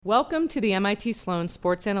Welcome to the MIT Sloan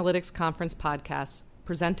Sports Analytics Conference podcast,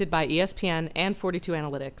 presented by ESPN and 42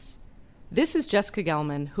 Analytics. This is Jessica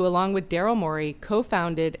Gelman, who along with Daryl Morey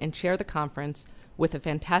co-founded and chair the conference with a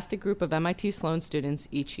fantastic group of MIT Sloan students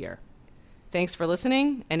each year. Thanks for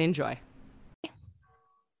listening and enjoy.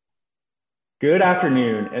 Good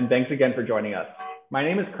afternoon, and thanks again for joining us. My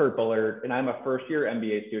name is Kurt Bullard, and I'm a first-year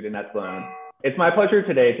MBA student at Sloan. It's my pleasure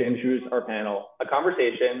today to introduce our panel, a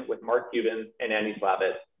conversation with Mark Cuban and Andy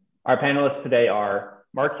Slavitt. Our panelists today are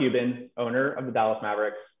Mark Cuban, owner of the Dallas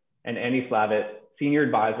Mavericks, and Andy Slavitt, senior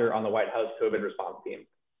advisor on the White House COVID response team.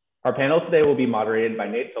 Our panel today will be moderated by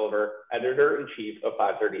Nate Silver, editor-in-chief of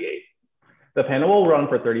 538. The panel will run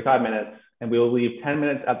for 35 minutes, and we will leave 10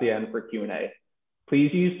 minutes at the end for Q&A.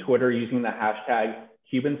 Please use Twitter using the hashtag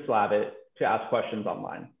CubanSlavitt to ask questions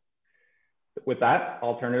online. With that,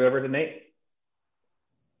 I'll turn it over to Nate.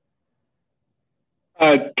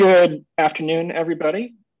 Good afternoon,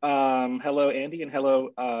 everybody. Hello, Andy, and hello,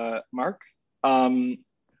 Mark. I'm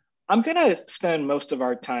going to spend most of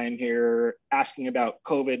our time here asking about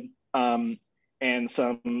COVID and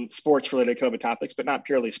some sports-related COVID topics, but not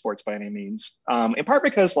purely sports by any means. In part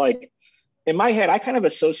because, in my head, I kind of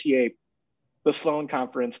associate the Sloan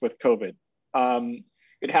Conference with COVID.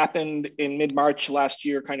 It happened in mid-March last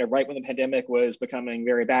year, kind of right when the pandemic was becoming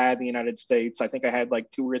very bad in the United States. I think I had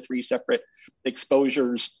 2 or 3 separate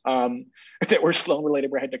exposures that were Sloan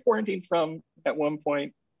related where I had to quarantine from at one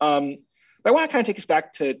point. But I want to kind of take us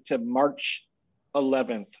back to March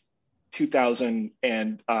 11th,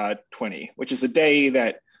 2020, which is the day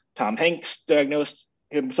that Tom Hanks diagnosed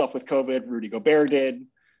himself with COVID, Rudy Gobert did,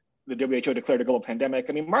 the WHO declared a global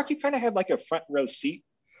pandemic. I mean, Mark, you kind of had a front row seat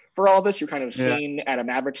for all this. You're kind of seen at a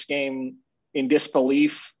Mavericks game in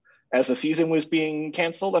disbelief as the season was being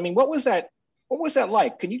canceled. I mean, what was that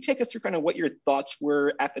like? Can you take us through kind of what your thoughts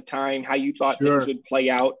were at the time, how you thought things would play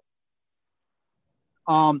out?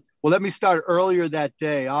 Well, let me start earlier that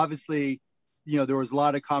day. Obviously, there was a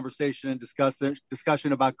lot of conversation and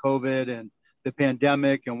discussion about COVID and the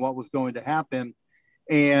pandemic and what was going to happen.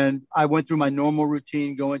 And I went through my normal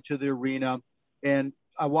routine, going to the arena, and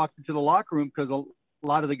I walked into the locker room because a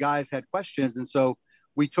lot of the guys had questions. And so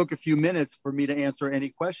we took a few minutes for me to answer any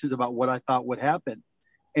questions about what I thought would happen.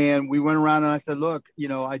 And we went around and I said, look,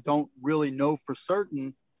 I don't really know for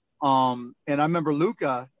certain. And I remember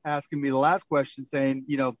Luka asking me the last question saying,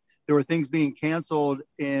 there were things being canceled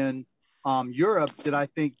in Europe. Did I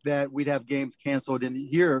think that we'd have games canceled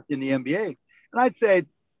here in the NBA? And I'd say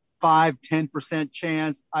 5-10%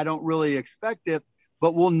 chance. I don't really expect it,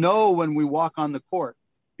 but we'll know when we walk on the court.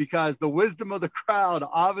 Because the wisdom of the crowd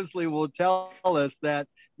obviously will tell us that,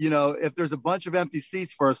 if there's a bunch of empty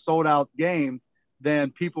seats for a sold out game, then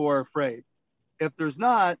people are afraid. If there's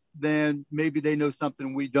not, then maybe they know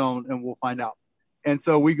something we don't, and we'll find out. And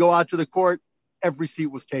so we go out to the court, every seat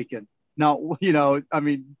was taken. Now,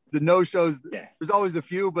 the no-shows, there's always a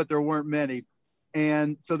few, but there weren't many.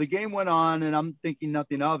 And so the game went on, and I'm thinking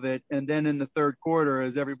nothing of it. And then in the third quarter,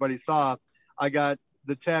 as everybody saw, I got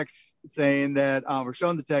the text saying that, or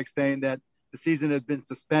shown the text saying that the season had been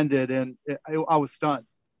suspended, and I was stunned,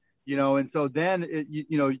 and so then,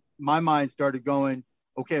 my mind started going,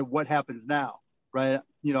 okay, what happens now, right?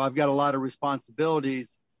 I've got a lot of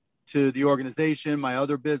responsibilities to the organization, my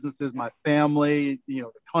other businesses, my family, the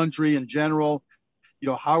country in general,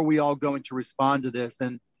 how are we all going to respond to this?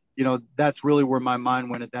 And, that's really where my mind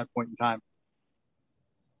went at that point in time.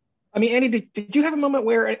 I mean, Andy, did you have a moment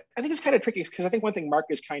where, I think it's kind of tricky because I think one thing Mark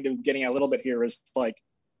is kind of getting at a little bit here is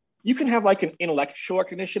you can have an intellectual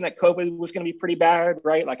recognition that COVID was going to be pretty bad,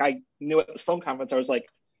 right? I knew at the Sloan Conference, I was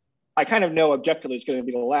I kind of know objectively it's going to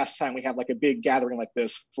be the last time we have a big gathering like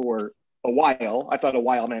this for a while. I thought a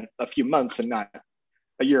while meant a few months and not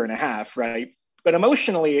a year and a half, right? But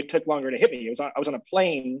emotionally, it took longer to hit me. I was on a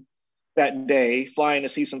plane that day flying to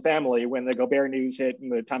see some family when the Gobert news hit and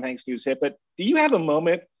the Tom Hanks news hit. But do you have a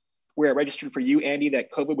moment where it registered for you, Andy, that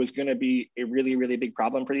COVID was going to be a really, really big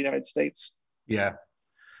problem for the United States? Yeah.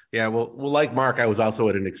 Well, like Mark, I was also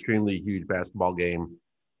at an extremely huge basketball game.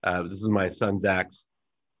 This is my son Zach's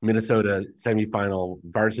Minnesota semifinal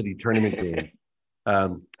varsity tournament game,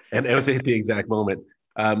 and it was at the exact moment.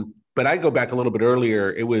 But I go back a little bit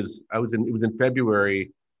earlier. It was in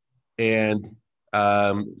February, and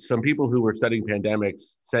some people who were studying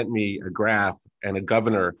pandemics sent me a graph, and a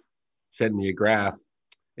governor sent me a graph.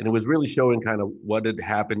 And it was really showing kind of what's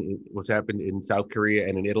happened in South Korea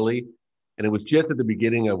and in Italy. And it was just at the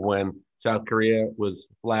beginning of when South Korea was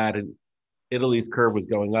flat and Italy's curve was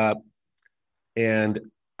going up. And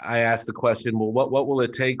I asked the question, well, what will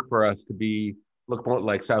it take for us to look more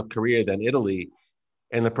like South Korea than Italy?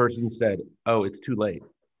 And the person said, oh, it's too late.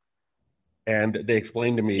 And they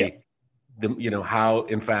explained to me, how,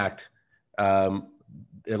 in fact, a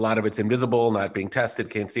lot of it's invisible, not being tested,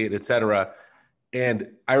 can't see it, et cetera.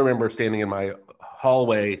 And I remember standing in my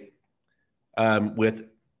hallway with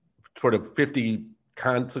sort of 50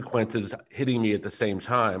 consequences hitting me at the same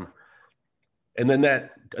time. And then a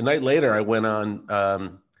night later, I went on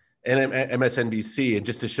MSNBC, and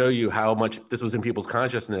just to show you how much this was in people's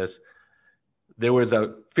consciousness, there was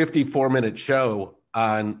a 54-minute show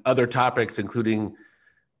on other topics, including,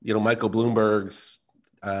 Michael Bloomberg's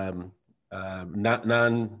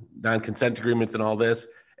non-consent agreements and all this.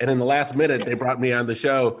 And in the last minute, they brought me on the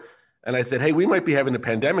show, and I said, "Hey, we might be having a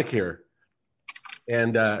pandemic here."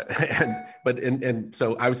 And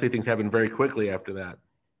so obviously things happened very quickly after that.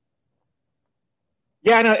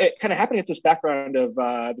 Yeah, I know it kind of happened at this background of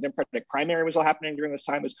the Democratic primary was all happening during this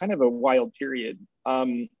time. It was kind of a wild period.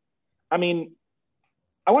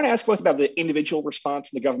 I want to ask both about the individual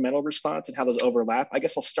response and the governmental response and how those overlap. I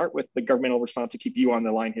guess I'll start with the governmental response to keep you on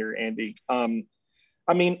the line here, Andy.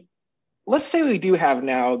 Let's say we do have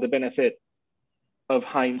now the benefit of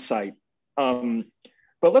hindsight. But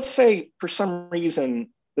let's say for some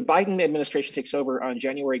reason, the Biden administration takes over on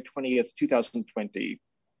January 20th, 2020.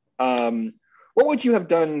 What would you have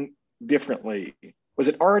done differently? Was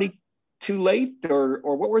it already too late, or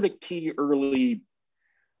what were the key early,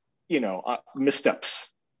 missteps?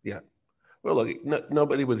 Yeah. Well, look,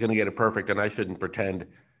 nobody was going to get it perfect, and I shouldn't pretend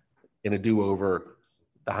in a do-over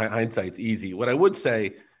the hindsight's easy. What I would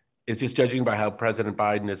say is, just judging by how President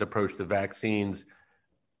Biden has approached the vaccines,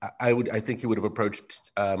 I think he would have approached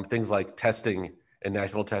things like testing and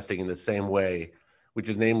national testing in the same way, which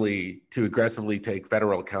is namely to aggressively take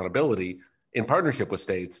federal accountability in partnership with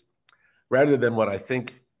states, rather than what I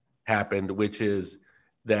think happened, which is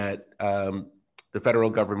that the federal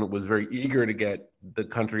government was very eager to get the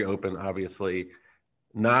country open, obviously,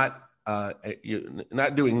 not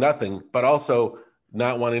doing nothing, but also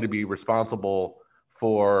not wanting to be responsible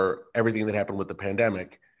for everything that happened with the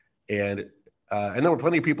pandemic. And there were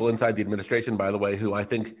plenty of people inside the administration, by the way, who I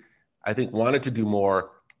think wanted to do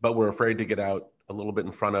more, but were afraid to get out a little bit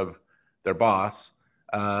in front of their boss,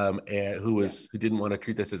 and who didn't want to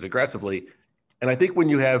treat this as aggressively. And I think when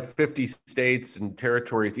you have 50 states and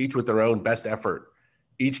territories, each with their own best effort,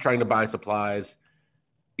 each trying to buy supplies,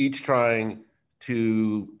 each trying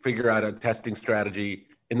to figure out a testing strategy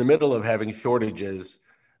in the middle of having shortages,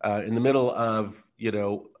 in the middle of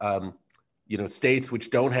states which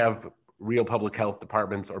don't have real public health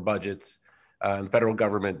departments or budgets, and the federal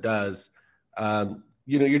government does,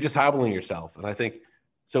 you're just hobbling yourself. And I think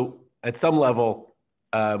so. At some level,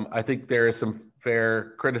 I think there is some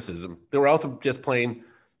fair criticism. There were also just plain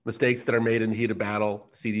mistakes that are made in the heat of battle.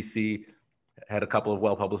 CDC had a couple of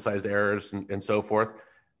well-publicized errors and so forth.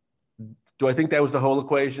 Do I think that was the whole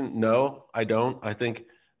equation? No, I don't. I think,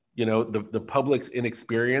 the public's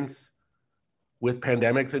inexperience with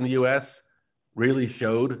pandemics in the U.S. really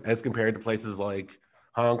showed, as compared to places like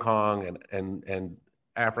Hong Kong and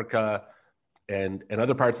Africa and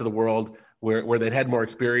other parts of the world where they'd had more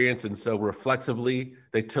experience, and so reflexively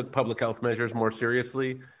they took public health measures more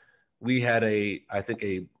seriously. We had I think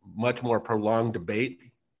a much more prolonged debate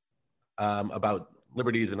about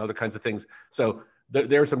liberties and other kinds of things. So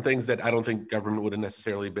there are some things that I don't think government would have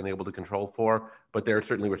necessarily been able to control for, but there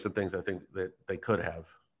certainly were some things I think that they could have.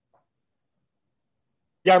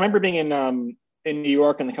 Yeah, I remember being in New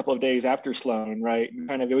York in a couple of days after Sloan, right?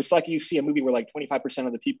 Kind of, it was like you see a movie where like 25%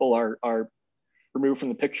 of the people are removed from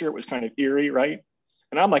the picture. It was kind of eerie, right?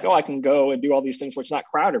 And I'm like, oh, I can go and do all these things where it's not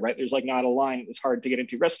crowded, right? There's like not a line. It's hard to get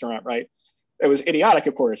into a restaurant, right? It was idiotic,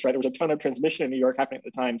 of course, right? There was a ton of transmission in New York happening at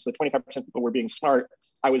the time. So the 25% of people were being smart.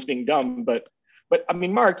 I was being dumb. But I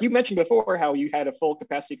mean, Mark, you mentioned before how you had a full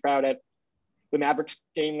capacity crowd at the Mavericks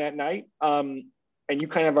game that night. And you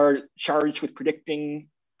kind of are charged with predicting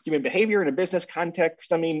human behavior in a business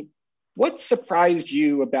context. I mean, what surprised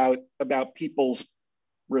you about people's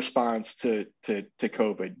response to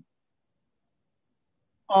COVID?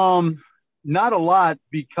 Not a lot,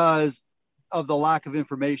 because of the lack of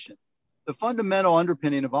information. The fundamental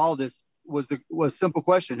underpinning of all of this was a simple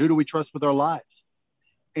question: who do we trust with our lives?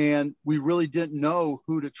 And we really didn't know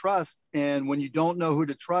who to trust. And when you don't know who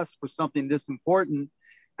to trust for something this important,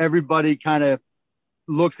 everybody kind of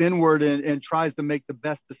looks inward and tries to make the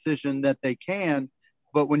best decision that they can.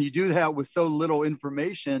 But when you do that with so little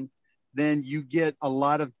information, then you get a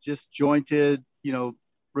lot of disjointed,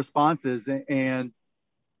 responses. And,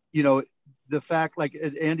 the fact, like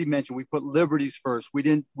Andy mentioned, we put liberties first. We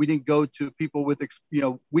didn't go to people with,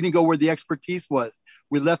 we didn't go where the expertise was.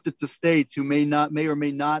 We left it to states who may or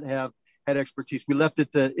may not have had expertise. We left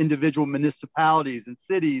it to individual municipalities and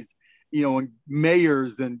cities and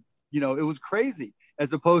mayors, and it was crazy,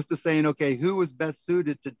 as opposed to saying, okay, who is best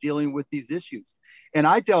suited to dealing with these issues. And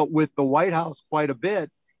I dealt with the White House quite a bit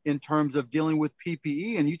in terms of dealing with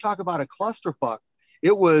PPE. And you talk about a clusterfuck.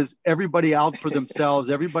 It was everybody out for themselves,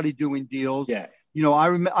 everybody doing deals. Yeah.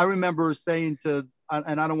 I remember saying to,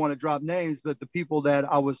 and I don't want to drop names, but the people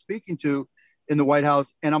that I was speaking to in the White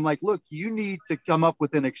House, and I'm like, look, you need to come up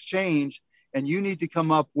with an exchange, and you need to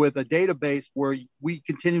come up with a database where we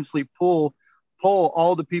continuously pull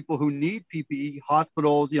all the people who need PPE,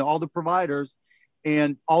 hospitals, all the providers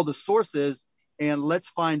and all the sources, and let's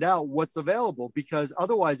find out what's available, because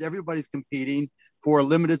otherwise everybody's competing for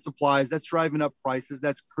limited supplies. That's driving up prices.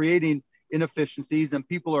 That's creating inefficiencies, and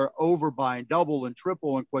people are overbuying, double and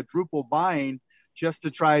triple and quadruple buying just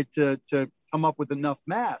to try to come up with enough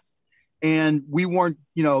mass. And we weren't,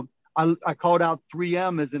 I called out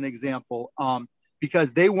 3M as an example,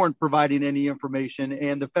 because they weren't providing any information,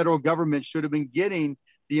 and the federal government should have been getting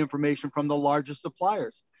the information from the largest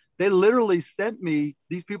suppliers. They literally sent me,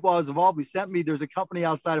 these people I was involved with sent me, there's a company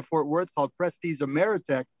outside of Fort Worth called Prestige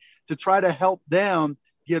Ameritech to try to help them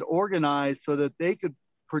get organized so that they could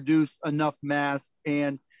produce enough mass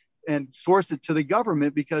and source it to the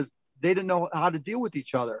government, because they didn't know how to deal with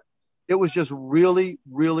each other. It was just really,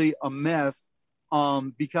 really a mess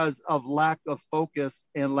because of lack of focus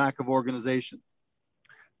and lack of organization.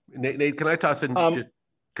 Nate, can I toss in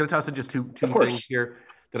just two things here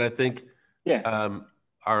that I think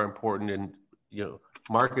are important? And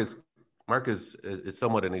Mark is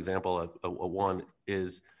somewhat an example of one.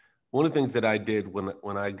 Is one of the things that I did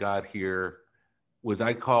when I got here was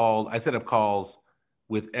I set up calls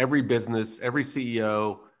with every business, every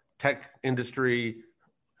CEO, tech industry,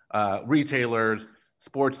 retailers,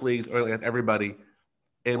 sports leagues, everybody.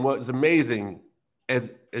 And what was amazing,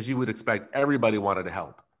 as you would expect, everybody wanted to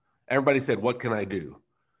help. Everybody said, what can I do?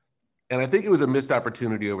 And I think it was a missed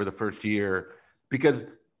opportunity over the first year, because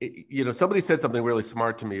somebody said something really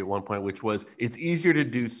smart to me at one point, which was, it's easier to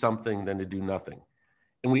do something than to do nothing.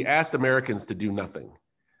 And we asked Americans to do nothing.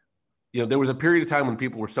 There was a period of time when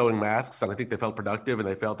people were sewing masks, and I think they felt productive and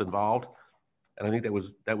they felt involved. And I think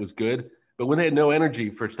that was good. But when they had no energy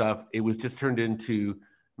for stuff, it was just turned into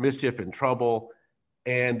mischief and trouble.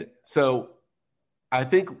 And so I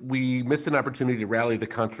think we missed an opportunity to rally the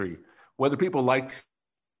country. Whether people liked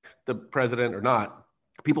the president or not,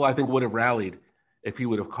 people, I think, would have rallied if he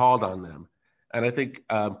would have called on them. And I think,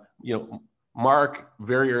 Mark,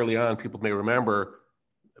 very early on, people may remember,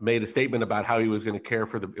 made a statement about how he was going to care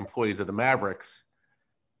for the employees of the Mavericks.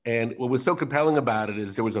 And what was so compelling about it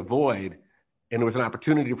is there was a void, and there was an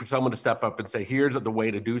opportunity for someone to step up and say, here's the way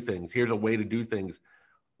to do things. Here's a way to do things.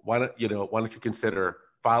 Why don't you consider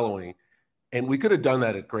following? And we could have done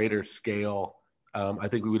that at greater scale. I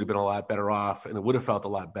think we would have been a lot better off, and it would have felt a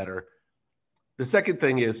lot better. The second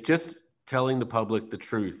thing is just telling the public the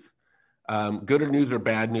truth. Good news or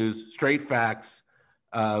bad news, straight facts.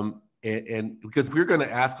 And because we're going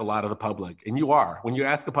to ask a lot of the public, and you are, when you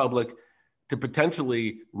ask the public to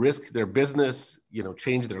potentially risk their business,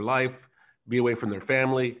 change their life, be away from their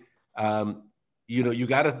family, you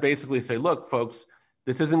got to basically say, look, folks,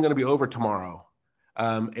 this isn't going to be over tomorrow.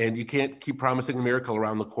 And you can't keep promising a miracle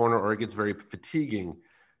around the corner, or it gets very fatiguing.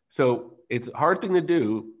 So it's a hard thing to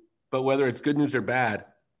do, but whether it's good news or bad,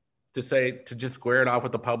 to just square it off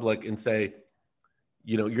with the public and say,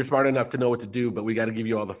 you're smart enough to know what to do, but we got to give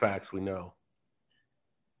you all the facts we know.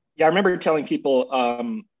 Yeah, I remember telling people,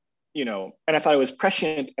 and I thought it was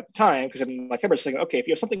prescient at the time, because I'm like, everybody's saying, okay, if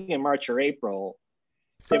you have something in March or April,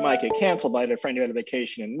 it might get canceled by the friend who had a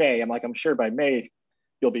vacation in May. I'm like, I'm sure by May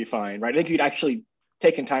you'll be fine, right? I think you'd actually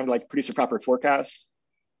taken time to produce a proper forecast.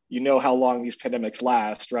 How long these pandemics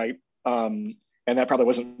last, right? And that probably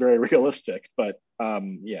wasn't very realistic, but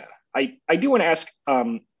yeah. I do want to ask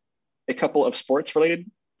a couple of sports related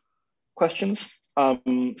questions.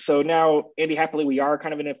 So now, Andy, happily, we are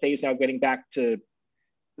kind of in a phase now getting back to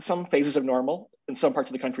some phases of normal in some parts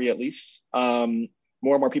of the country, at least. More and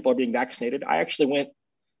more people are being vaccinated. I actually went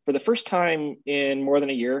for the first time in more than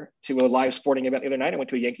a year to a live sporting event the other night. I went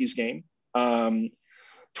to a Yankees game.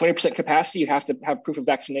 20% capacity, you have to have proof of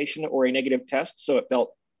vaccination or a negative test. So it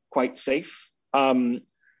felt quite safe.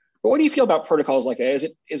 But what do you feel about protocols like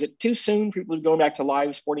that? Is it too soon for people going back to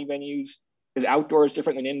live sporting venues? Is outdoors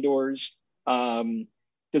different than indoors?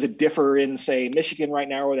 Does it differ in, say, Michigan right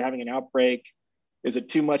now, where they're having an outbreak? Is it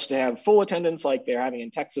too much to have full attendance like they're having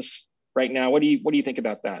in Texas right now? What do you think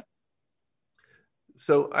about that?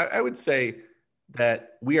 So I would say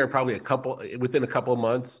that we are probably within a couple of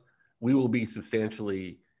months, we will be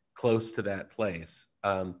substantially close to that place.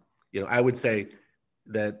 I would say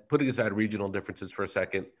that, putting aside regional differences for a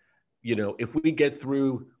second, if we get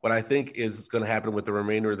through what I think is going to happen with the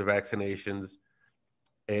remainder of the vaccinations,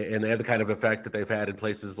 and they have the kind of effect that they've had in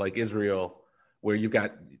places like Israel, where you've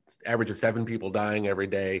got average of 7 people dying every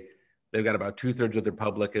day. They've got about 2/3 of their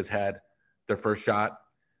public has had their first shot.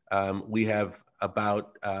 We have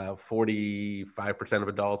about 45% of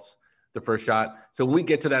adults the first shot. So when we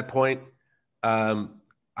get to that point,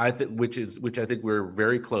 I think which I think we're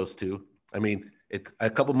very close to. I mean, a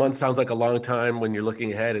couple months sounds like a long time when you're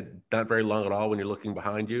looking ahead. It's not very long at all when you're looking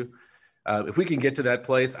behind you. If we can get to that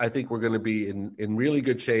place, I think we're going to be in really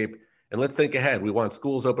good shape. And let's think ahead. We want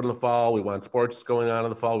schools open in the fall. We want sports going on in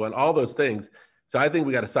the fall. We want all those things. So I think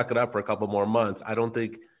we got to suck it up for a couple more months. I don't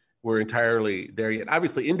think we're entirely there yet.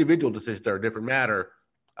 Obviously, individual decisions are a different matter.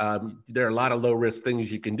 There are a lot of low risk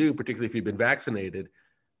things you can do, particularly if you've been vaccinated.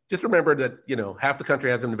 Just remember that, half the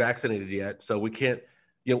country hasn't been vaccinated yet. So we can't,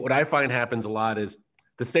 what I find happens a lot is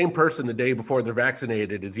the same person the day before they're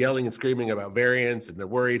vaccinated is yelling and screaming about variants, and they're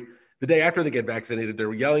worried. The day after they get vaccinated,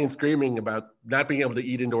 they're yelling and screaming about not being able to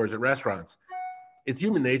eat indoors at restaurants. It's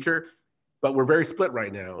human nature, but we're very split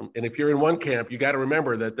right now. And if you're in one camp, you got to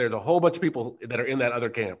remember that there's a whole bunch of people that are in that other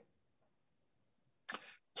camp.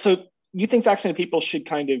 So you think vaccinated people should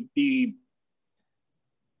kind of be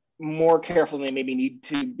more careful than they maybe need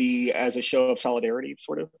to be as a show of solidarity,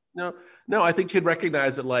 sort of? No, I think you should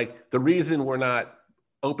recognize that, like, the reason we're not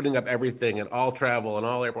opening up everything and all travel and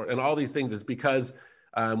all airport and all these things is because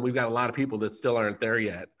we've got a lot of people that still aren't there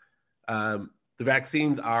yet. The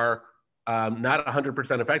vaccines are not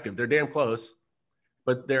 100% effective. They're damn close,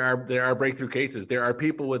 but there are breakthrough cases. There are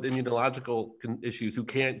people with immunological issues who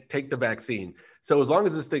can't take the vaccine. So as long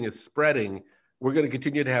as this thing is spreading, we're going to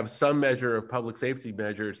continue to have some measure of public safety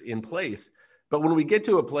measures in place. But when we get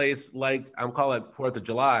to a place like, I'm calling it 4th of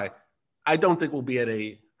July, I don't think we'll be at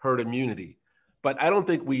a herd immunity. But I don't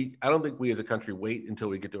think we as a country wait until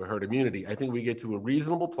we get to a herd immunity. I think we get to a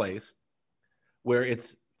reasonable place where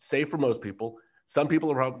it's safe for most people. Some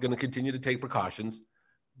people are probably going to continue to take precautions,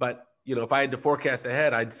 but if I had to forecast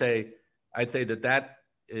ahead, I'd say that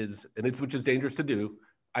is, and which is dangerous to do.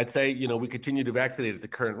 I'd say, we continue to vaccinate at the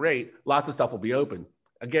current rate. Lots of stuff will be open.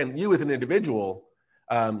 Again, you as an individual,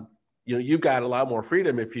 you've got a lot more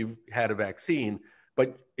freedom if you've had a vaccine.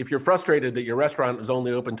 But if you're frustrated that your restaurant is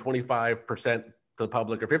only open 25% to the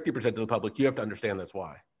public or 50% to the public, you have to understand that's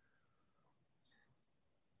why.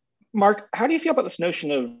 Mark, how do you feel about this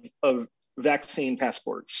notion of vaccine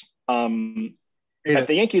passports? At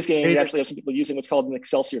the Yankees game, you actually have some people using what's called an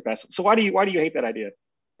Excelsior passport. So why do you hate that idea?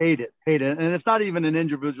 Hate it. And it's not even an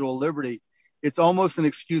individual liberty. It's almost an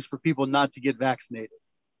excuse for people not to get vaccinated.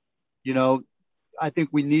 I think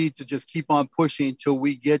we need to just keep on pushing till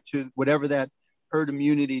we get to whatever that herd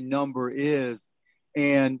immunity number is.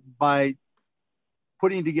 And by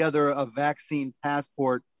putting together a vaccine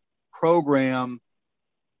passport program,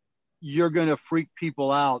 you're going to freak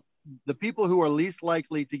people out. The people who are least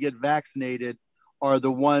likely to get vaccinated are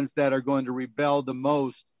the ones that are going to rebel the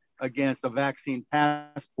most against a vaccine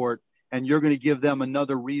passport, and you're going to give them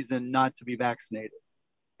another reason not to be vaccinated.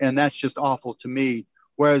 And that's just awful to me.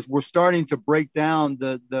 Whereas we're starting to break down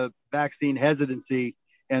the vaccine hesitancy,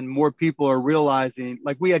 and more people are realizing,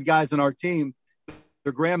 like we had guys on our team,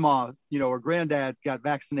 their grandma, or granddads got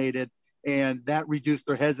vaccinated, and that reduced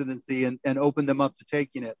their hesitancy and opened them up to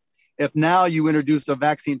taking it. If now you introduce a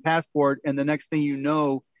vaccine passport and the next thing you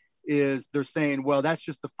know is they're saying, well, that's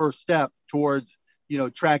just the first step towards,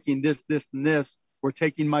 tracking this, and this, or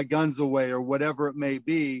taking my guns away or whatever it may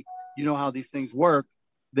be, how these things work,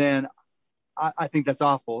 then I think that's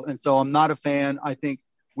awful. And so I'm not a fan. I think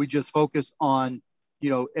we just focus on,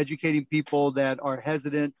 educating people that are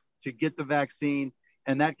hesitant to get the vaccine,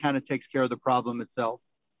 and that kind of takes care of the problem itself.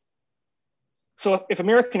 So if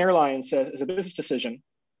American Airlines says, as a business decision,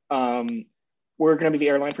 we're going to be the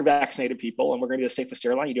airline for vaccinated people, and we're going to be the safest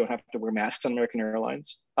airline, you don't have to wear masks on American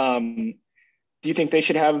Airlines. Do you think they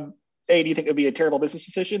should have, A, do you think it would be a terrible business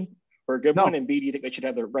decision or a good one? And B, do you think they should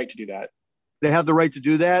have the right to do that? They have the right to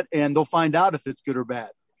do that, and they'll find out if it's good or bad.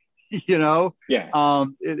 Yeah.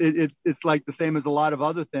 It's like the same as a lot of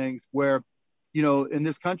other things where, in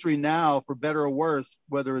this country now, for better or worse,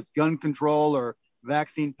 whether it's gun control or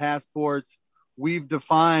vaccine passports, we've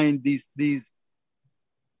defined these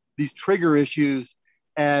trigger issues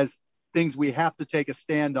as things we have to take a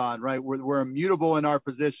stand on, right? We're immutable in our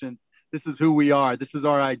positions. This is who we are. This is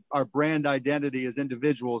our brand identity as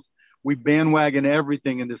individuals. We bandwagon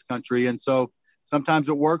everything in this country. And so sometimes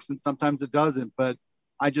it works and sometimes it doesn't. But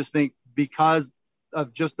I just think because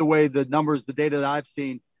of just the way the numbers, the data that I've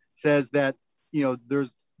seen says that,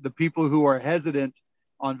 there's the people who are hesitant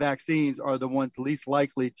on vaccines are the ones least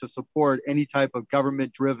likely to support any type of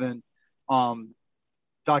government-driven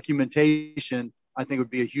documentation, I think would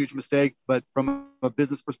be a huge mistake. But from a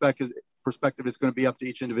business perspective, it's going to be up to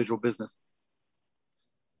each individual business.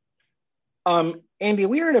 Andy,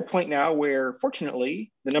 we are at a point now where,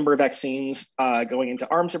 fortunately, the number of vaccines going into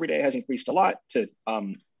arms every day has increased a lot to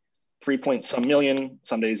 3 point some million.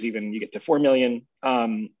 Some days even you get to 4 million.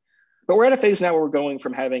 But we're at a phase now where we're going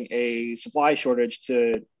from having a supply shortage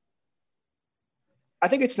to, I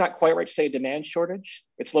think it's not quite right to say a demand shortage.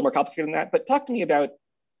 It's a little more complicated than that. But talk to me about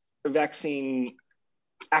vaccine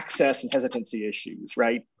access and hesitancy issues,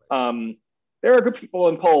 right? There are a group of people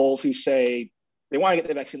in polls who say they want to get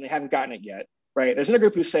the vaccine, they haven't gotten it yet, right? There's another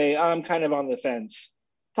group who say, I'm kind of on the fence.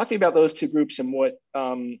 Talk to me about those two groups and what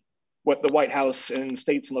the White House and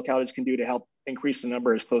states and localities can do to help increase the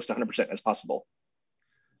number as close to 100% as possible.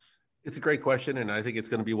 It's a great question, and I think it's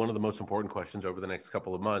going to be one of the most important questions over the next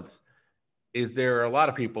couple of months. Is there a lot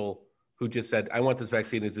of people who just said, I want this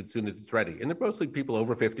vaccine as soon as it's ready? And they're mostly people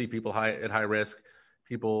over 50, people at high risk.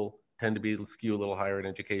 People tend to be skew a little higher in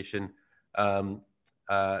education,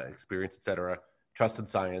 experience, et cetera. Trusted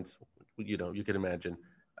science, you can imagine.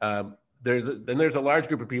 There's a large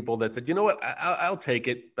group of people that said, you know what, I'll take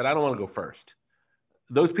it, but I don't want to go first.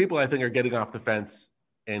 Those people, I think, are getting off the fence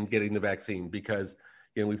and getting the vaccine because,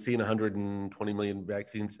 we've seen 120 million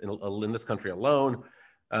vaccines in this country alone.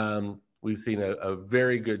 We've seen a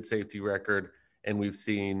very good safety record, and we've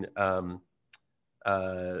seen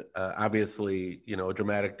obviously, a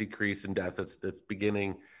dramatic decrease in death that's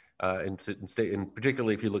beginning. And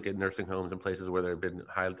particularly if you look at nursing homes and places where there have been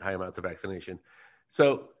high amounts of vaccination.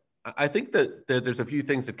 So I think that there's a few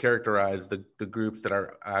things that characterize the groups that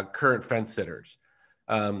are current fence sitters.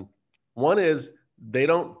 One is they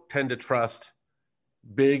don't tend to trust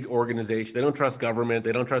big organizations. They don't trust government.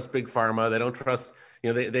 They don't trust big pharma. They don't trust,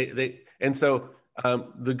 and so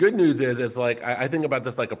the good news is like, I think about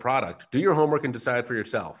this like a product. Do your homework and decide for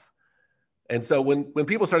yourself. And so when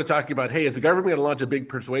people started talking about, hey, is the government going to launch a big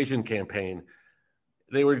persuasion campaign?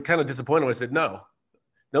 They were kind of disappointed. I said, no,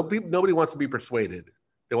 nobody wants to be persuaded.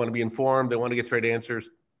 They want to be informed. They want to get straight answers.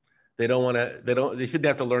 They shouldn't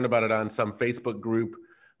have to learn about it on some Facebook group,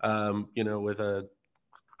 with a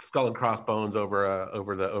skull and crossbones over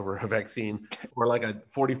a vaccine, or like a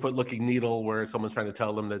 40-foot looking needle where someone's trying to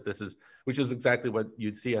tell them that which is exactly what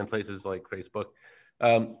you'd see on places like Facebook.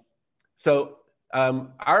 Our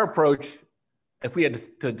approach, if we had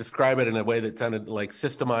to describe it in a way that sounded like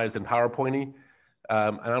systemized and PowerPointy,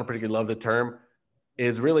 and I don't particularly love the term,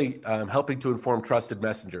 is really helping to inform trusted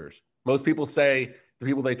messengers. Most people say the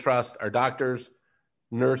people they trust are doctors,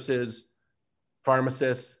 nurses,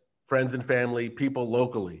 pharmacists, friends and family, people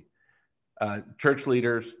locally, church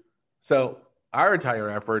leaders. So our entire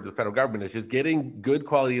effort, the federal government, is just getting good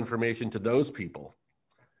quality information to those people.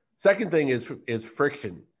 Second thing is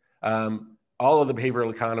friction. All of the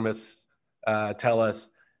behavioral economists tell us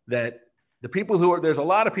that there's a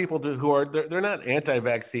lot of people they're not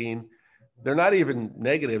anti-vaccine. They're not even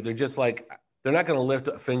negative. They're just like, they're not going to lift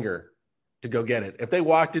a finger to go get it. If they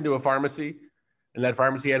walked into a pharmacy and that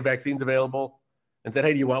pharmacy had vaccines available and said,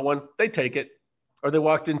 hey, do you want one? They take it. Or they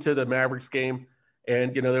walked into the Mavericks game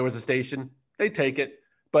and, there was a station, they take it.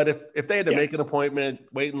 But if they had to make an appointment,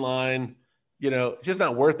 wait in line, it's just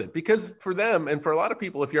not worth it, because for them and for a lot of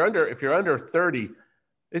people, if you're under 30,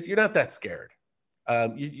 you're not that scared.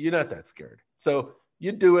 You're not that scared. So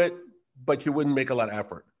you do it, but you wouldn't make a lot of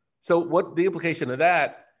effort. So what the implication of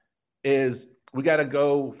that is, we got to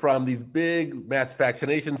go from these big mass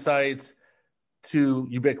vaccination sites to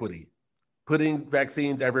ubiquity, putting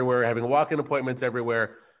vaccines everywhere, having walk-in appointments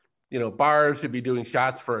everywhere. Bars should be doing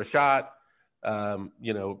shots for a shot,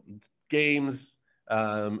 games,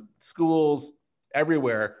 schools,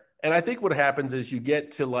 everywhere. And I think what happens is you'll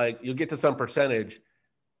get to some percentage,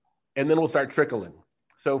 and then we'll start trickling.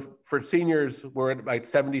 So for seniors, we're at like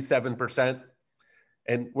 77%.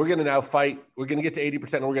 And we're going to now fight. We're going to get to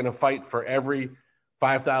 80%, and we're going to fight for every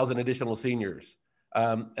 5,000 additional seniors.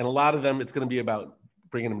 And a lot of them, it's going to be about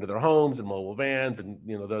bringing them to their homes and mobile vans. And,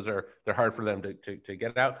 they're hard for them to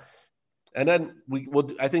get out. And then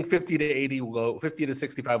I think 50 to 80 will go, 50 to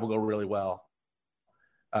 65 will go really well.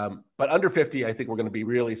 But under 50, I think we're going to be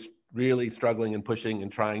really, really struggling and pushing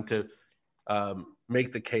and trying to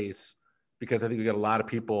make the case, because I think we've got a lot of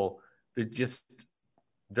people that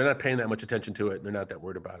they're not paying that much attention to it. And they're not that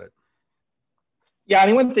worried about it. Yeah, I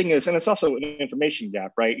mean, one thing is, and it's also an information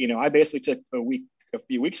gap, right? I basically took a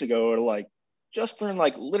few weeks ago to just learn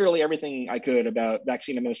literally everything I could about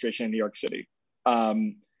vaccine administration in New York City. But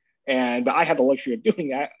I had the luxury of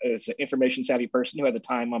doing that as an information savvy person who had the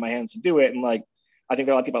time on my hands to do it. And I think there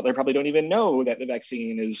are a lot of people out there probably don't even know that the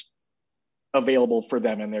vaccine is available for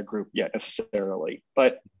them in their group yet necessarily.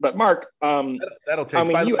 But Mark, that'll take. I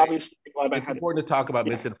mean, by you the way, obviously think a lot about it's how to, important to talk about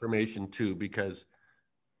yeah. misinformation too, because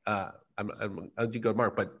I'll you go,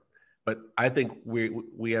 Mark, but I think we're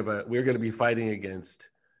going to be fighting against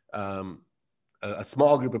a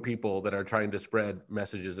small group of people that are trying to spread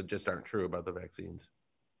messages that just aren't true about the vaccines.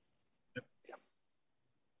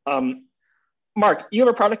 Mark, you have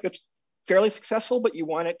a product that's fairly successful, but you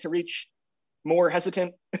want it to reach more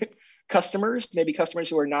hesitant customers, maybe customers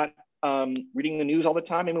who are not reading the news all the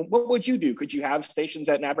time. I mean, what would you do? Could you have stations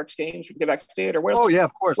at Mavericks games you can get vaccinated, or what else? Oh yeah,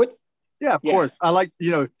 of course. Of Yeah. course. I like,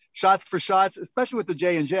 shots for shots, especially with the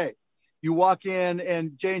J&J. You walk in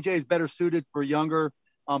and J&J is better suited for younger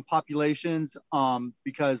populations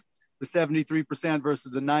because the 73%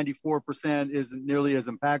 versus the 94% isn't nearly as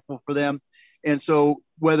impactful for them. And so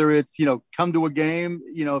whether it's, come to a game,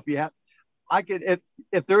 if you have,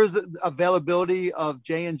 if there's availability of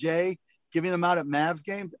J&J, giving them out at Mavs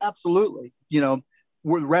games, absolutely.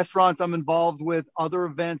 With restaurants I'm involved with, other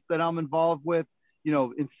events that I'm involved with,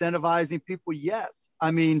 incentivizing people. Yes.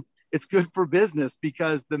 I mean, it's good for business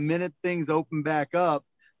because the minute things open back up,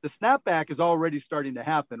 the snapback is already starting to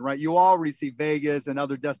happen, right? You already see Vegas and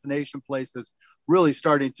other destination places really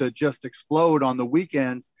starting to just explode on the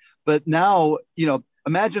weekends. But now,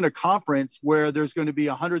 imagine a conference where there's going to be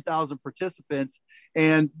 100,000 participants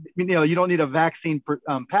and, you don't need a vaccine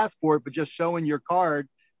passport, but just showing your card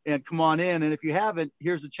and come on in. And if you haven't,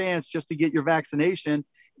 here's a chance just to get your vaccination.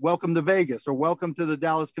 Welcome to Vegas or welcome to the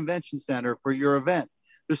Dallas Convention Center for your event.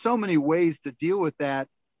 There's so many ways to deal with that.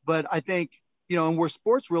 But I think, and where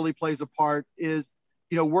sports really plays a part is,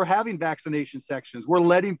 we're having vaccination sections. We're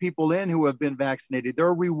letting people in who have been vaccinated. There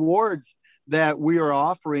are rewards that we are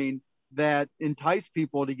offering that entice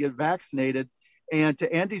people to get vaccinated. And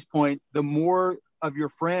to Andy's point, the more of your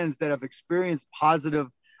friends that have experienced positive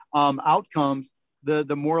outcomes,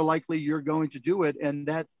 the more likely you're going to do it. And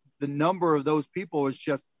that the number of those people is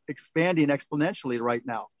just expanding exponentially right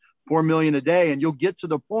now, 4 million a day. And you'll get to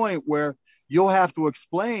the point where you'll have to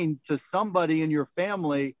explain to somebody in your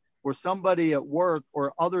family or somebody at work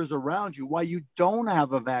or others around you why you don't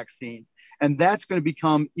have a vaccine. And that's going to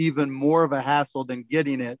become even more of a hassle than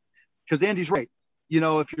getting it. Because Andy's right.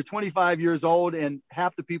 If you're 25 years old and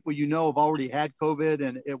half the people have already had COVID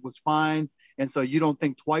and it was fine, and so you don't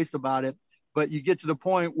think twice about it, but you get to the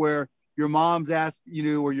point where your mom's asking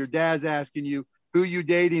you or your dad's asking you, who you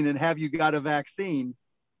dating and have you got a vaccine,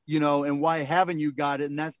 and why haven't you got it?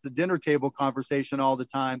 And that's the dinner table conversation all the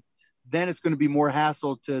time. Then it's going to be more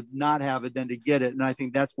hassle to not have it than to get it. And I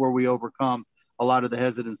think that's where we overcome a lot of the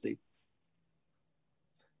hesitancy.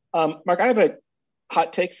 Mark, I have a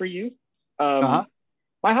hot take for you.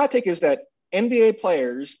 My hot take is that NBA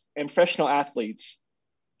players and professional athletes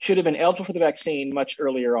should have been eligible for the vaccine much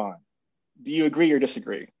earlier on. Do you agree or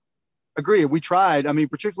disagree? Agree. We tried. I mean,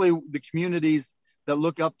 particularly the communities that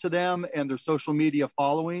look up to them and their social media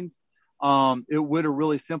followings, it would have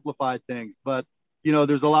really simplified things. But,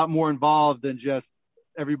 there's a lot more involved than just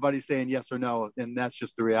everybody saying yes or no. And that's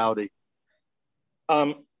just the reality.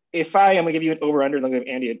 If I am going to give you an over-under, and I'm going to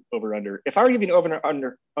give Andy an over-under. If I were to give you an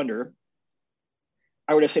over-under,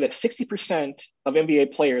 I would have said that 60% of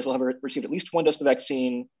NBA players will have received at least one dose of the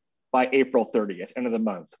vaccine by April 30th, end of the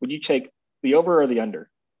month. Would you take the over or the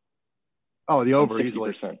under? Oh, the over, 60%.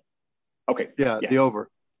 easily. Okay. Yeah, the over.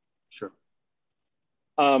 Sure.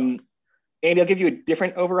 Andy, I'll give you a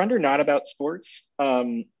different over-under, not about sports.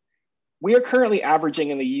 We are currently averaging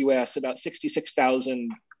in the US about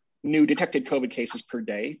 66,000 new detected COVID cases per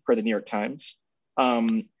day, per the New York Times.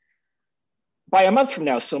 By a month from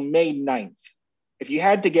now, so May 9th, if you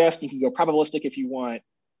had to guess, you can go probabilistic if you want,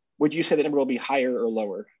 would you say the number will be higher or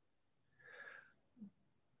lower?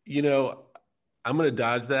 I'm going to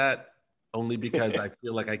dodge that only because I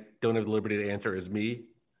feel like I don't have the liberty to answer as me,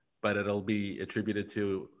 but it'll be attributed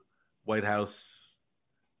to White House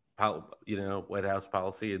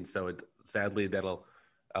policy. And so sadly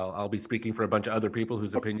I'll be speaking for a bunch of other people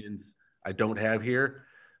whose opinions I don't have here.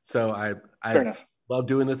 So I love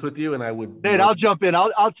doing this with you, and I would. Nate, I'll jump in.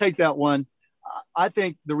 I'll take that one. I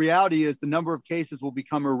think the reality is the number of cases will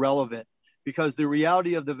become irrelevant because the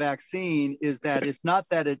reality of the vaccine is that it's not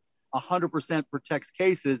that it 100% protects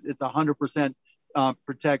cases, it's 100%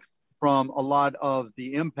 protects from a lot of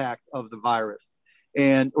the impact of the virus.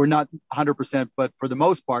 Or not 100%, but for the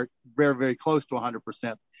most part, very, very close to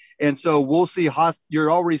 100%. And so we'll see,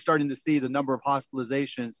 you're already starting to see the number of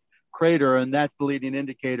hospitalizations crater, and that's the leading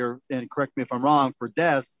indicator, and correct me if I'm wrong, for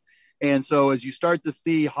deaths. And so as you start to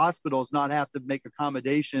see hospitals not have to make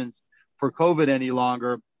accommodations for COVID any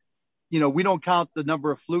longer, we don't count the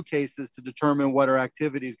number of flu cases to determine what our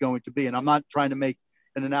activity is going to be. And I'm not trying to make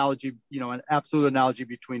an analogy, an absolute analogy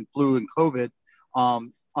between flu and COVID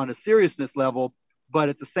on a seriousness level. But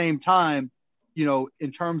at the same time,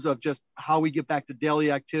 in terms of just how we get back to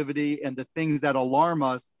daily activity and the things that alarm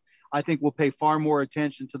us, I think we'll pay far more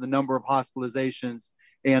attention to the number of hospitalizations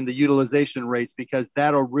and the utilization rates, because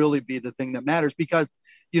that'll really be the thing that matters. Because,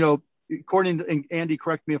 according to, and Andy,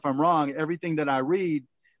 correct me if I'm wrong, everything that I read,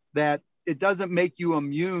 that it doesn't make you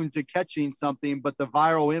immune to catching something, but the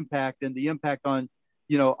viral impact and the impact on,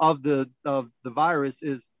 of the virus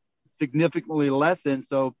is significantly lessened.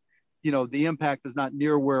 So, the impact is not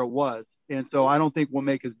near where it was. And so I don't think we'll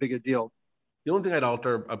make as big a deal. The only thing I'd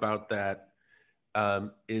alter about that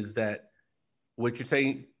is that what you're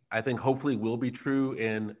saying, I think hopefully will be true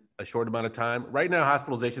in a short amount of time. Right now,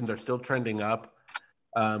 hospitalizations are still trending up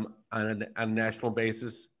on a national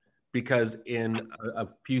basis, because in a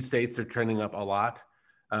few states they're trending up a lot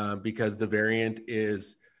because the variant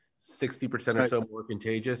is 60% or so more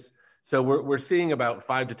contagious. So we're seeing about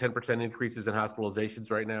 5 to 10% increases in hospitalizations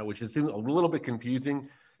right now, which is a little bit confusing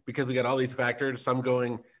because we got all these factors, some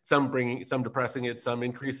depressing it, some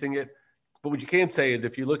increasing it. But what you can say is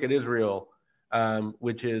if you look at Israel,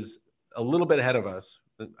 which is a little bit ahead of us,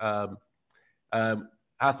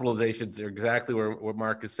 hospitalizations are exactly what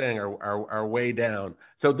Mark is saying are way down.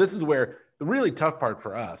 So this is where the really tough part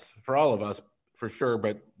for us, for all of us, for sure,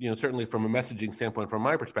 but certainly from a messaging standpoint, from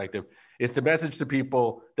my perspective, is to message to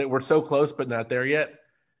people that we're so close but not there yet,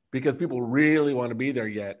 because people really want to be there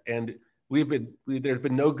yet. And there's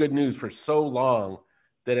been no good news for so long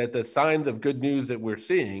that at the signs of good news that we're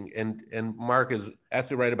seeing, and Mark is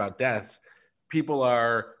absolutely right about deaths, people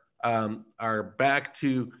are back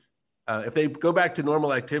to if they go back to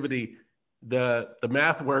normal activity, the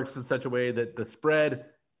math works in such a way that the spread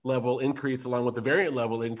level increase along with the variant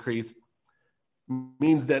level increase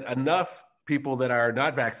means that enough people that are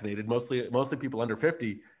not vaccinated, mostly people under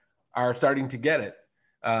 50, are starting to get it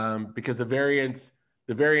because the variants,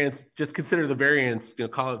 just consider the variants,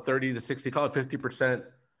 call it 30 to 60, call it 50%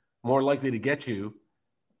 more likely to get you.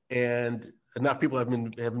 And enough people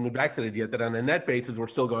haven't been vaccinated yet that on a net basis, we're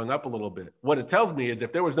still going up a little bit. What it tells me is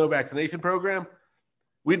if there was no vaccination program,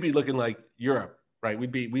 we'd be looking like Europe, right?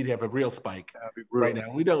 We'd have a real spike right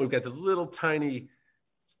now. We don't, we've got this little tiny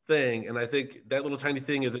thing. And I think that little tiny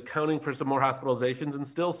thing is accounting for some more hospitalizations, and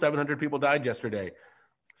still 700 people died yesterday.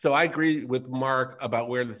 So I agree with Mark about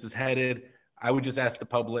where this is headed. I would just ask the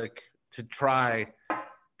public to try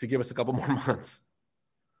to give us a couple more months.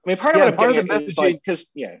 I mean, part of the messaging, because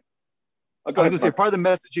part of the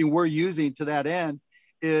messaging we're using to that end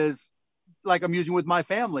is like I'm using with my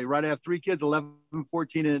family, right? I have 3 kids, 11,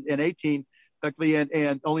 14, and 18, effectively,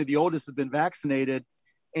 and only the oldest has been vaccinated.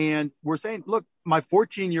 And we're saying, look, my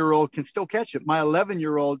 14-year-old can still catch it. My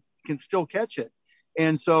 11-year-old can still catch it.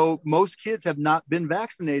 And so most kids have not been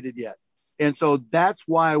vaccinated yet. And so that's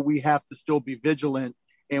why we have to still be vigilant,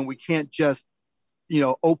 and we can't just,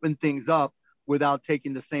 open things up without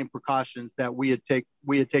taking the same precautions that we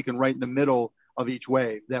had taken right in the middle of each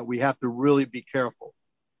wave, that we have to really be careful.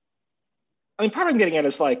 I mean, part of what I'm getting at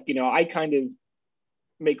is I kind of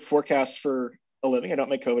make forecasts for a living. I don't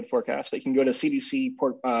make COVID forecasts, but you can go to CDC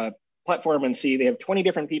platform and see they have 20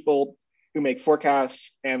 different people who make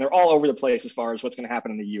forecasts, and they're all over the place as far as what's going to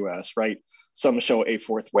happen in the US, right? Some show a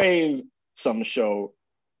 4th wave, some show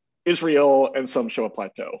Israel, and some show a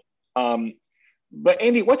plateau. But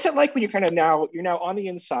Andy, what's it like when you're now on the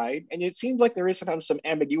inside, and it seems like there is sometimes some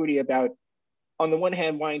ambiguity about, on the one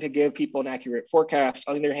hand, wanting to give people an accurate forecast,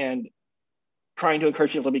 on the other hand, trying to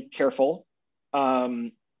encourage people to be careful. I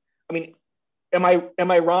mean, am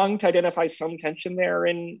I wrong to identify some tension there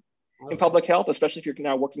in public health, especially if you're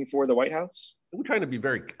now working for the White House? We're trying to be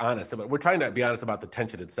very honest about. We're trying to be honest about the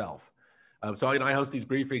tension itself. So I host these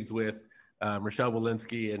briefings with Rochelle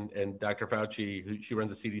Walensky and Dr. Fauci, who she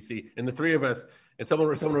runs the CDC, and the 3 of us. And someone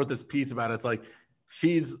wrote this piece about it. It's like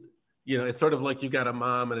she's, it's sort of like you got a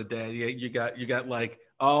mom and a dad. You got like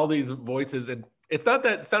all these voices, and it's not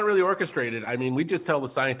really orchestrated. I mean, we just tell the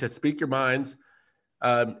scientists, speak your minds.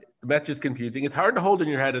 The message is confusing. It's hard to hold in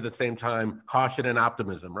your head at the same time caution and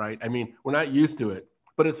optimism, right? I mean, we're not used to it.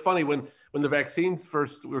 But it's funny, when the vaccines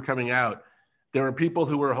first were coming out, there were people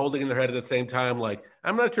who were holding in their head at the same time, like,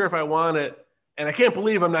 I'm not sure if I want it, and I can't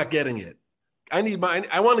believe I'm not getting it. I need mine.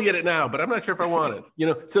 I want to get it now, but I'm not sure if I want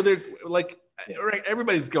it. So there's like, right,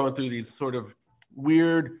 everybody's going through these sort of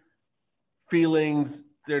weird feelings.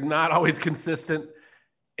 They're not always consistent.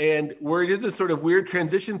 And we're in this sort of weird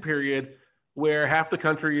transition period where half the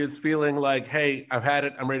country is feeling like, hey, I've had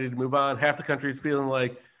it, I'm ready to move on. Half the country is feeling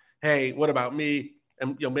like, hey, what about me?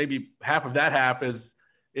 and maybe half of that half is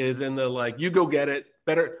in the like, you go get it,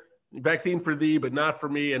 better vaccine for thee, but not for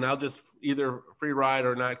me, and I'll just either free ride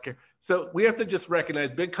or not care. So we have to just recognize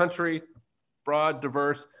big country, broad,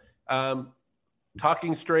 diverse.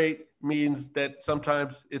 Talking straight means that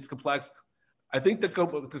sometimes it's complex. I think the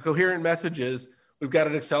coherent message is we've got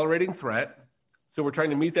an accelerating threat. So we're trying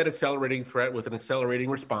to meet that accelerating threat with an accelerating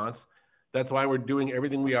response. That's why we're doing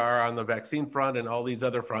everything we are on the vaccine front and all these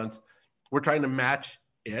other fronts. We're trying to match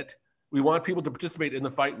it. We want people to participate in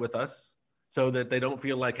the fight with us so that they don't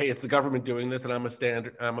feel like, hey, it's the government doing this and I'm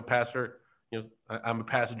a passer, I'm a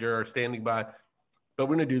passenger or standing by, but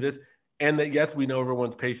we're gonna do this. And that, yes, we know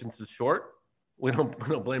everyone's patience is short. We don't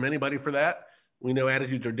blame anybody for that. We know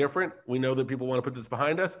attitudes are different. We know that people want to put this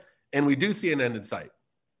behind us, and we do see an end in sight.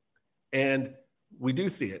 And we do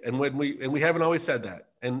see it. And we haven't always said that.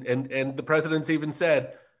 And the president's even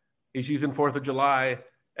said he's using 4th of July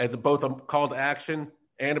as both a call to action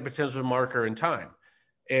and a potential marker in time.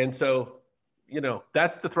 And so,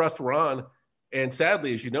 that's the thrust we're on. And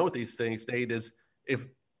sadly, as you know, with these things, Nate, is if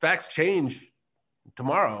facts change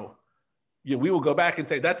tomorrow, we will go back and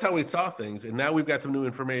say, that's how we saw things. And now we've got some new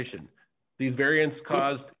information. These variants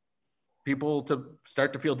caused people to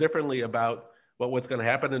start to feel differently about what's going to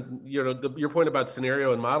happen. And, your point about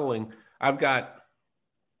scenario and modeling, I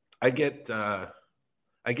get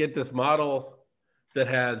this model that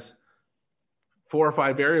has 4 or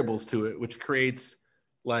 5 variables to it, which creates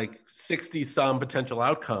like 60 some potential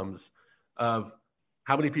outcomes of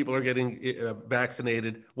how many people are getting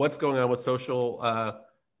vaccinated, what's going on with social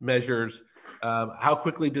measures, how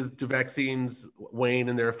quickly do vaccines wane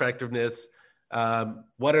in their effectiveness,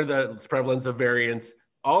 what are the prevalence of variants,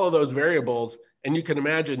 all of those variables. And you can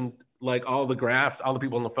imagine, like all the graphs, all the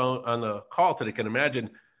people on the call today can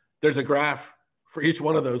imagine, there's a graph for each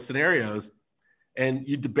one of those scenarios, and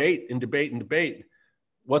you debate and debate and debate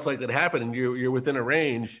what's likely to happen, and you're within a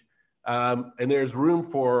range, and there's room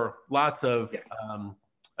for lots of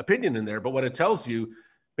opinion in there. But what it tells you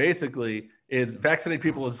basically is vaccinate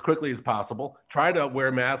people as quickly as possible, try to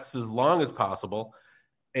wear masks as long as possible,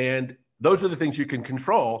 and those are the things you can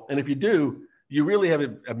control. And if you do, you really have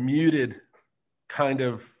a muted kind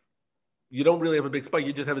of, you don't really have a big spike,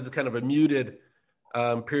 you just have kind of a muted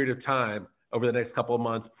period of time over the next couple of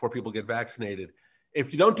months before people get vaccinated.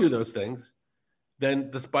 If you don't do those things,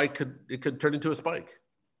 then the spike could turn into a spike.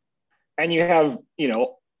 And you have,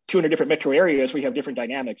 200 different metro areas where you have different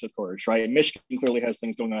dynamics, of course, right? And Michigan clearly has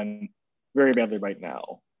things going on very badly right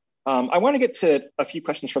now. I want to get to a few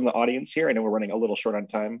questions from the audience here. I know we're running a little short on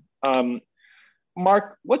time.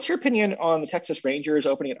 Mark, what's your opinion on the Texas Rangers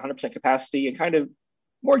opening at 100% capacity, and kind of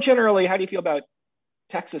more generally, how do you feel about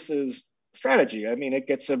Texas's strategy? I mean, it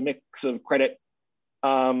gets a mix of credit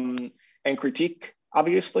and critique,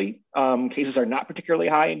 obviously. Cases are not particularly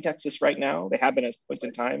high in Texas right now. They have been at points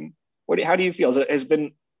in time. How do you feel? Has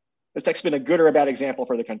Texas been a good or a bad example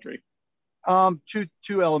for the country?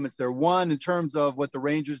 Two elements there. One, in terms of what the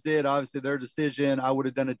Rangers did, obviously their decision, I would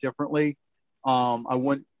have done it differently. I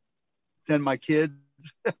wouldn't send my kids,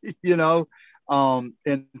 and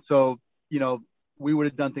so, we would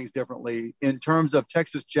have done things differently. In terms of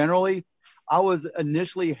Texas generally, I was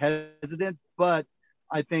initially hesitant, but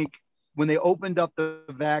I think when they opened up the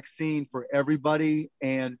vaccine for everybody,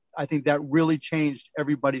 and I think that really changed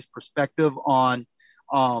everybody's perspective on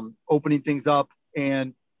opening things up,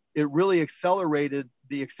 and it really accelerated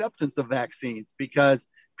the acceptance of vaccines, because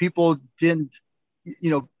people didn't,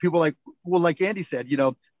 people like Andy said,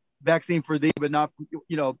 vaccine for thee, but not,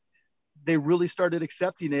 they really started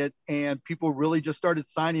accepting it, and people really just started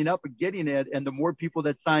signing up and getting it. And the more people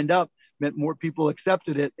that signed up meant more people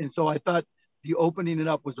accepted it. And so I thought the opening it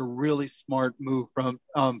up was a really smart move from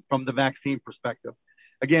the vaccine perspective.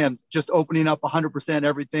 Again, just opening up 100%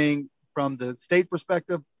 everything from the state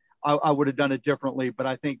perspective, I would have done it differently. But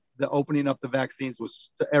I think the opening up the vaccines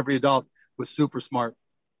to every adult was super smart.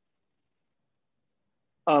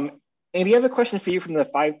 Andy, I have a question for you from the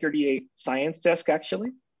 538 Science Desk,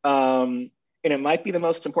 actually. And it might be the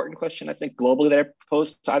most important question, I think, globally that I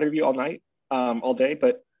proposed to either of you all day.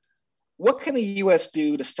 But what can the U.S.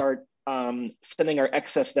 do to start sending our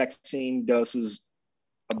excess vaccine doses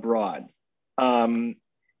abroad? And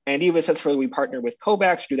even a sense whether we partner with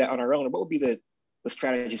COVAX or do that on our own, or what would be the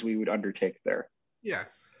strategies we would undertake there? Yeah,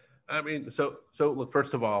 I mean, so look,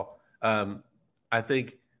 first of all, I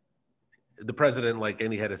think the president, like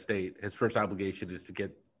any head of state, his first obligation is to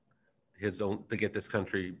get this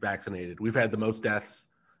country vaccinated. We've had the most deaths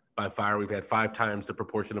by far. We've had 5 times the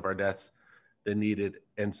proportion of our deaths than needed.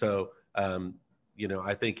 And so,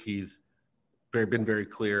 I think he's been very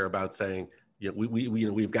clear about saying,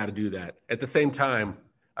 we've got to do that. At the same time,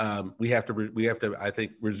 we have to, I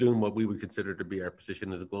think, resume what we would consider to be our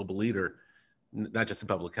position as a global leader, not just in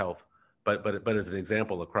public health, but as an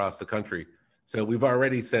example across the country. So we've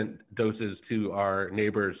already sent doses to our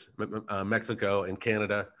neighbors, Mexico and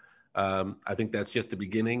Canada. I think that's just the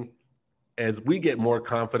beginning. As we get more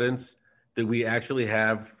confidence that we actually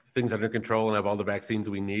have things under control and have all the vaccines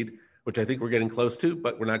we need, which I think we're getting close to,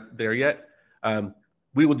 but we're not there yet,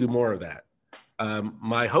 we will do more of that.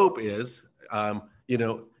 My hope is, I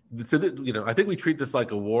think we treat this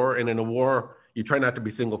like a war, and in a war, you try not to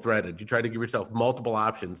be single-threaded. You try to give yourself multiple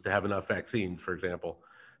options to have enough vaccines, for example.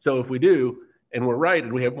 So if we do, and we're right,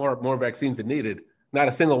 and we have more vaccines than needed, not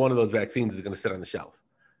a single one of those vaccines is going to sit on the shelf.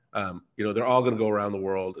 They're all going to go around the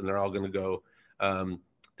world, and they're all going to go. And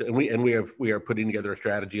we are putting together a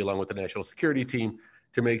strategy along with the national security team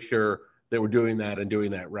to make sure that we're doing that and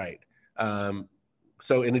doing that right.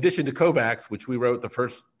 So in addition to COVAX, which we wrote the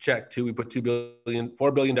first check to, we put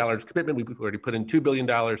 $4 billion commitment. We already put in $2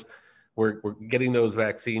 billion. We're getting those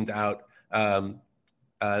vaccines out.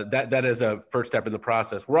 That is a first step in the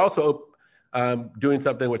process. We're also doing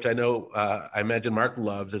something which I know, I imagine Mark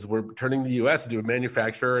loves, is we're turning the U.S. into a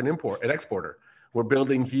manufacturer and exporter. We're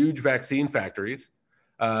building huge vaccine factories,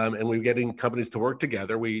 and we're getting companies to work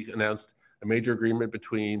together. We announced a major agreement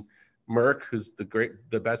between Merck, who's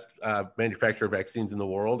the best manufacturer of vaccines in the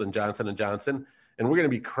world, and Johnson & Johnson. And we're going to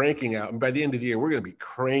be cranking out, and by the end of the year, we're going to be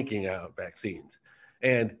cranking out vaccines.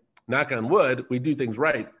 And knock on wood, we do things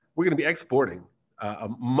right, we're going to be exporting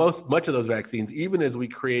much of those vaccines, even as we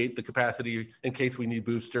create the capacity in case we need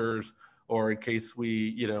boosters or in case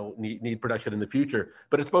we need production in the future.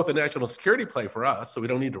 But it's both a national security play for us, so we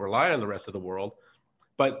don't need to rely on the rest of the world.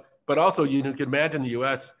 But also, you can imagine the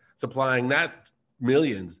U.S. supplying not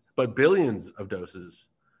millions, but billions of doses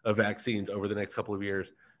of vaccines over the next couple of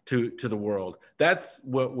years to the world. That's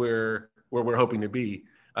what we're hoping to be.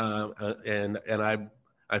 And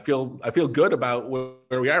I feel good about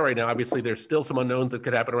where we are right now. Obviously, there's still some unknowns that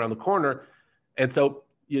could happen around the corner. And so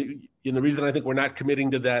the reason I think we're not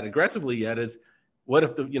committing to that aggressively yet is, what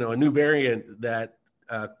if a new variant that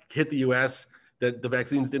hit the U.S. that the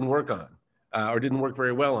vaccines didn't work on or didn't work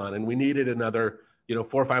very well on, and we needed another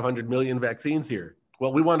 400 or 500 million vaccines here.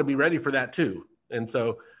 Well, we want to be ready for that too. And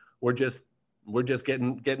so we're just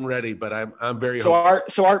getting ready. But I'm very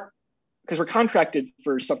because we're contracted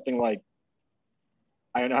for something like,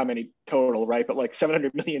 I don't know how many total, right? But like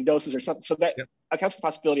 700 million doses or something. So that accounts for the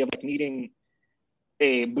possibility of needing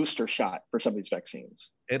a booster shot for some of these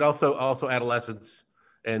vaccines. And also adolescents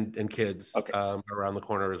and kids okay. Around the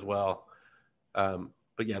corner as well.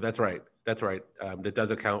 But yeah, that's right. That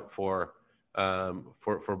does account for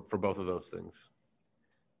both of those things.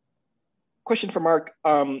 Question for Mark.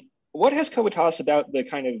 What has COVID taught us about the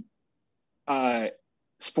kind of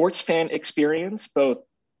sports fan experience, both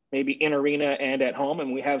maybe in arena and at home?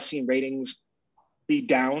 And we have seen ratings be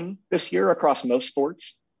down this year across most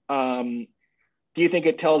sports. Do you think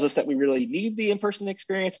it tells us that we really need the in-person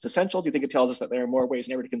experience? It's essential. Do you think it tells us that there are more ways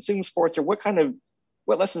than ever to consume sports? Or what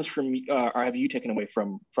lessons have you taken away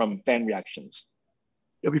from fan reactions?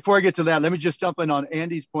 Yeah, before I get to that, let me just jump in on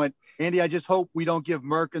Andy's point. Andy, I just hope we don't give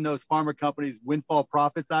Merck and those pharma companies windfall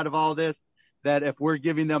profits out of all this, that if we're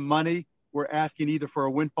giving them money, we're asking either for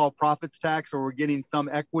a windfall profits tax or we're getting some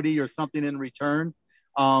equity or something in return,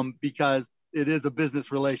 because it is a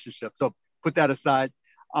business relationship. So put that aside.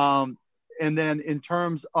 And then in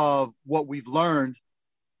terms of what we've learned,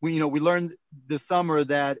 we learned this summer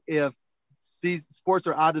that if sports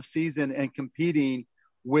are out of season and competing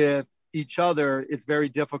with each other, it's very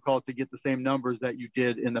difficult to get the same numbers that you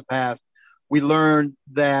did in the past. We learned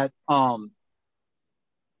that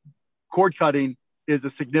cord cutting is a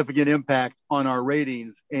significant impact on our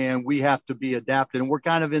ratings, and we have to be adapted. And we're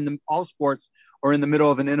kind of all sports are in the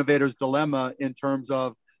middle of an innovator's dilemma in terms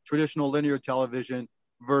of traditional linear television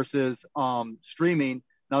versus streaming.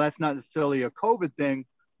 Now, that's not necessarily a COVID thing,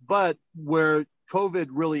 but where COVID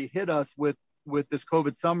really hit us with this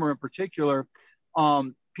COVID summer in particular,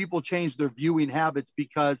 people changed their viewing habits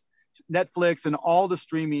because Netflix and all the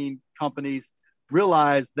streaming companies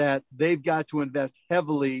realized that they've got to invest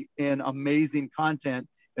heavily in amazing content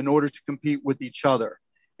in order to compete with each other.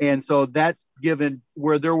 And so that's given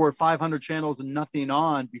where there were 500 channels and nothing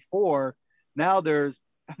on before, now there's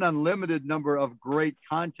an unlimited number of great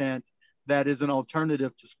content that is an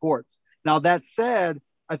alternative to sports. Now, that said,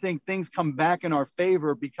 I think things come back in our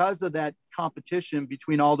favor because of that competition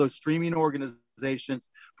between all those streaming organizations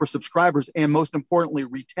for subscribers, and most importantly,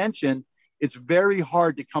 retention it's very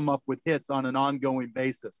hard to come up with hits on an ongoing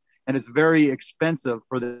basis, and it's very expensive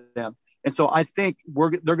for them. And so I think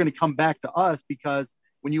they're going to come back to us, because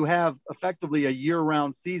when you have effectively a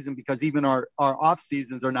year-round season, because even our off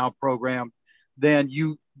seasons are now programmed, then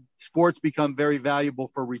sports become very valuable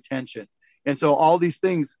for retention. And so all these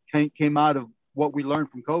things came out of what we learned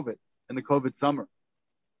from COVID and the COVID summer.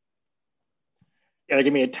 Yeah, they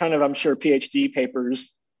give me a ton of, I'm sure, PhD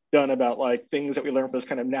papers done about like things that we learned from this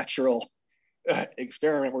kind of natural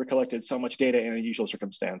experiment where we collected so much data in an unusual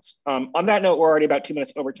circumstance. On that note, we're already about 2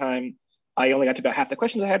 minutes over time. I only got to about half the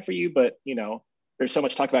questions I had for you, but there's so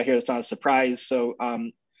much to talk about here that's not a surprise. So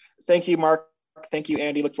thank you, Mark. Thank you,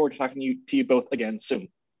 Andy. Look forward to talking to you both again soon.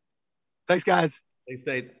 Thanks, guys. Thanks,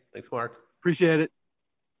 Nate. Thanks, Mark. Appreciate it.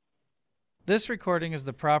 This recording is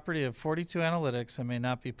the property of 42 Analytics and may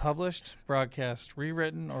not be published, broadcast,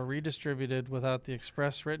 rewritten, or redistributed without the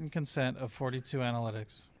express written consent of 42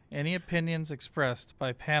 Analytics. Any opinions expressed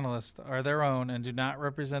by panelists are their own and do not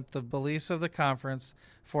represent the beliefs of the conference,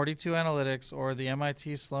 42 Analytics, or the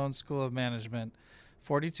MIT Sloan School of Management.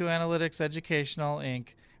 42 Analytics Educational,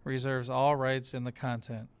 Inc. reserves all rights in the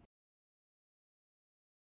content.